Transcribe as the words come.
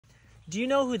Do you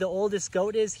know who the oldest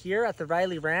goat is here at the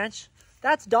Rylee Ranch?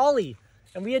 That's Dolly.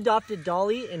 And we adopted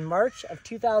Dolly in March of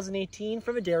 2018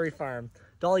 from a dairy farm.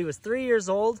 Dolly was 3 years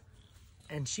old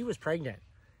and she was pregnant.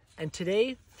 And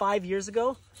today, 5 years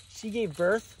ago, she gave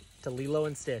birth to Lilo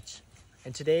and Stitch.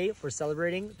 And today we're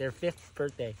celebrating their 5th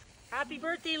birthday. Happy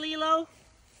birthday, Lilo!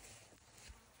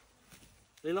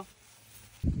 Lilo?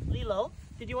 Lilo,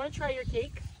 did you want to try your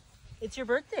cake? It's your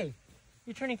birthday.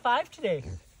 You're turning 5 today.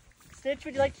 Stitch,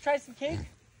 would you like to try some cake?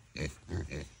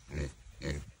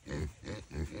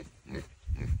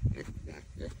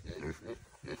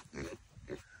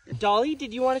 Dolly,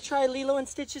 did you want to try Lilo and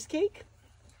Stitch's cake?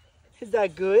 Is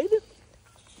that good?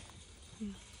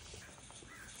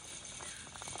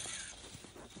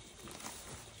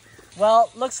 Well,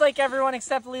 looks like everyone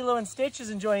except Lilo and Stitch is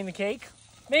enjoying the cake.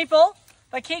 Maple,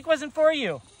 that cake wasn't for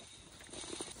you.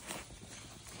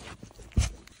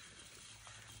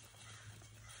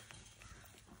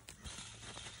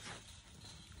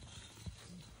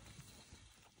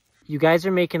 You guys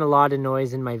are making a lot of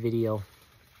noise in my video.